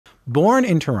Born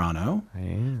in Toronto. I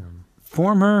am.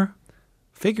 Former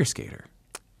figure skater.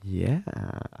 Yeah.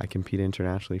 I competed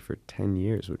internationally for 10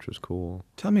 years, which was cool.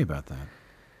 Tell me about that.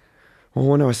 Well,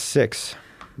 when I was 6,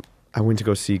 I went to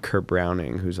go see Kurt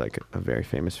Browning, who's like a very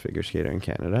famous figure skater in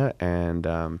Canada.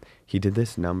 And he did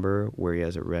this number where he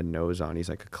has a red nose on. He's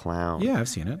like a clown. Yeah, I've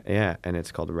seen it. Yeah. And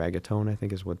it's called reggaeton, I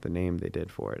think is what the name they did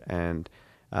for it. And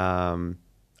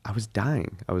I was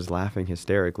dying. I was laughing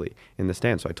hysterically in the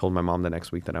stand. So I told my mom the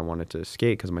next week that I wanted to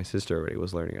skate because my sister already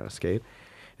was learning how to skate.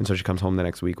 And so she comes home the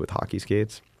next week with hockey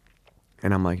skates.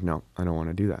 And I'm like, no, I don't want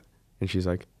to do that. And she's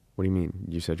like, what do you mean?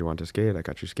 You said you want to skate. I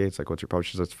got you skates. Like, what's your problem?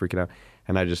 She's like freaking out.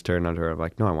 And I just turned on her. I'm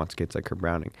like, no, I want skates like Kurt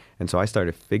Browning. And so I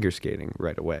started figure skating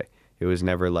right away. It was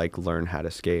never like learn how to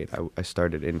skate. I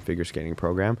started in figure skating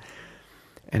program.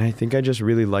 And I think I just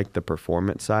really liked the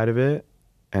performance side of it.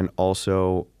 And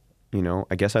also, you know,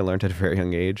 I guess I learned at a very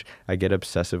young age. I get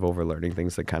obsessive over learning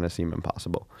things that kind of seem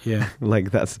impossible. Yeah.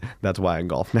 Like that's why I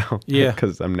golf now. Yeah.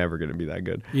 Because I'm never going to be that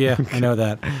good. Yeah, I know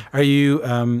that. Are you,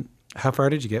 how far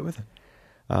did you get with it?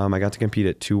 I got to compete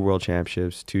at 2 world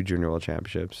championships, 2 junior world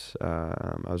championships.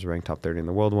 I was ranked top 30 in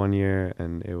the world one year,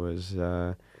 and it was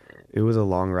a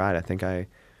long ride. I think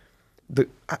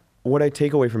what I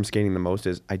take away from skating the most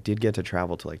is I did get to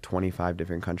travel to like 25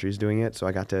 different countries doing it. So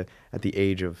I got to, at the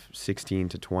age of 16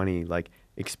 to 20, like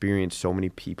experience so many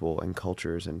people and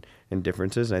cultures and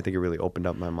differences. And I think it really opened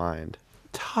up my mind.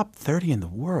 Top 30 in the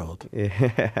world.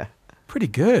 Yeah. Pretty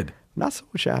good. Not so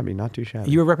shabby, not too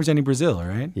shabby. You were representing Brazil,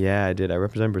 right? Yeah, I did. I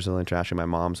represent Brazil internationally. My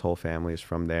mom's whole family is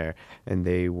from there, and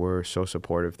they were so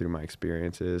supportive through my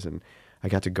experiences. And I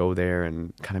got to go there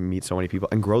and kind of meet so many people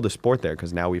and grow the sport there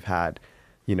because now we've had,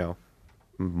 you know,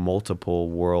 multiple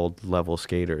world level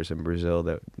skaters in Brazil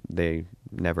that they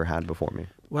never had before me.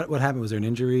 What happened? Was there an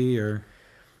injury or?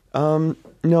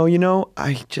 No, you know,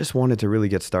 I just wanted to really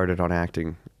get started on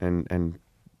acting and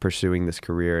pursuing this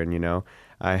career. And, you know,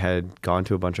 I had gone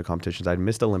to a bunch of competitions. I'd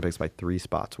missed Olympics by 3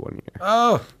 spots one year.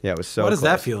 Oh. Yeah, it was so What does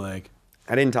close. that feel like?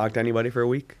 I didn't talk to anybody for a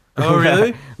week. Oh,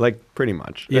 really? Like, pretty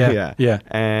much. Yeah.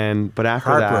 But after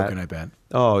Heartbroken, that... I bet.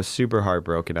 Oh, super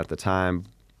heartbroken at the time.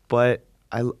 But,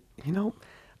 you know,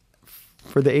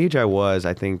 for the age I was,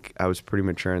 I think I was pretty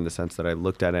mature in the sense that I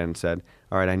looked at it and said,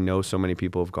 all right, I know so many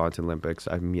people have gone to Olympics.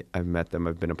 I've met them.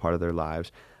 I've been a part of their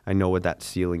lives. I know what that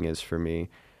ceiling is for me.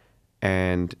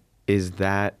 And is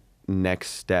that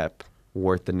next step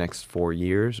worth the next 4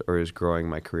 years, or is growing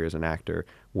my career as an actor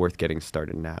worth getting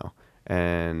started now?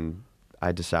 And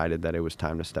I decided that it was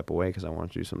time to step away because I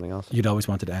wanted to do something else. You'd always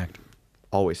wanted to act?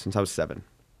 Always, since I was 7.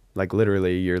 Like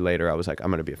literally a year later, I was like,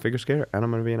 I'm going to be a figure skater and I'm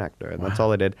going to be an actor. And that's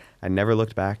all I did. I never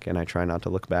looked back, and I try not to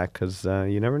look back because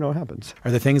you never know what happens.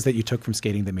 Are there things that you took from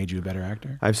skating that made you a better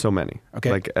actor? I have so many. Okay.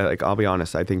 Like I'll be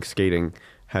honest, I think skating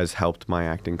has helped my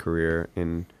acting career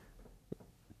in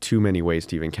too many ways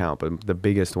to even count. But the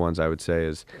biggest ones I would say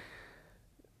is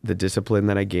the discipline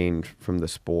that I gained from the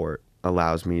sport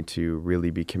allows me to really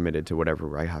be committed to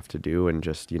whatever I have to do. And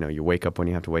just, you know, you wake up when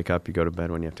you have to wake up, you go to bed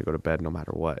when you have to go to bed, no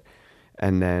matter what.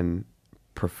 And then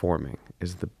performing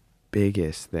is the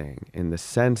biggest thing in the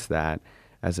sense that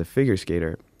as a figure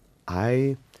skater,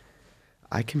 I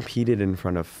competed in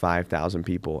front of 5,000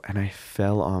 people and I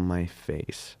fell on my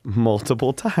face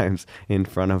multiple times in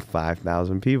front of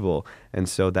 5,000 people. And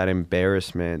so that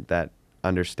embarrassment, that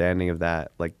understanding of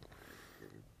that, like,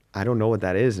 I don't know what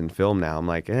that is in film now. I'm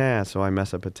like, so I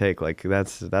mess up a take. Like,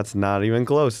 that's not even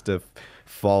close to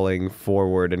falling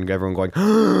forward and everyone going,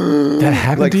 that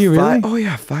happened like to you, really? Oh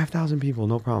yeah, 5,000 people,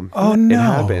 no problem. Oh, no. It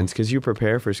happens because you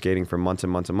prepare for skating for months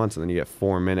and months and months, and then you get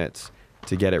 4 minutes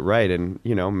to get it right. And,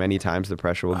 you know, many times the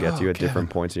pressure will get to you at different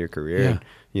points in your career. Yeah. And,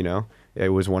 you know, it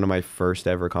was one of my first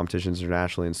ever competitions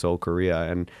internationally in Seoul,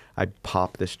 Korea. And I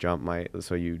popped this jump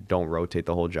so you don't rotate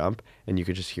the whole jump. And you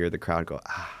could just hear the crowd go,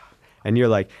 ah. And you're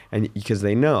like, and because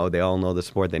they all know the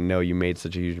sport, they know you made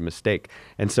such a huge mistake.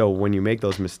 And so when you make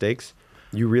those mistakes,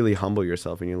 you really humble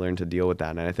yourself and you learn to deal with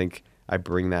that. And I think I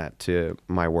bring that to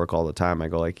my work all the time. I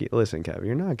go like, listen, Kev,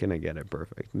 you're not going to get it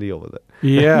perfect. Deal with it.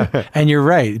 Yeah. And you're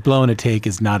right. Blowing a take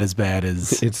is not as bad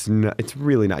as... It's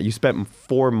really not. You spent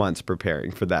 4 months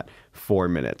preparing for that 4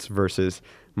 minutes versus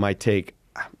my take,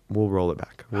 we'll roll it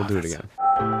back. We'll do it again.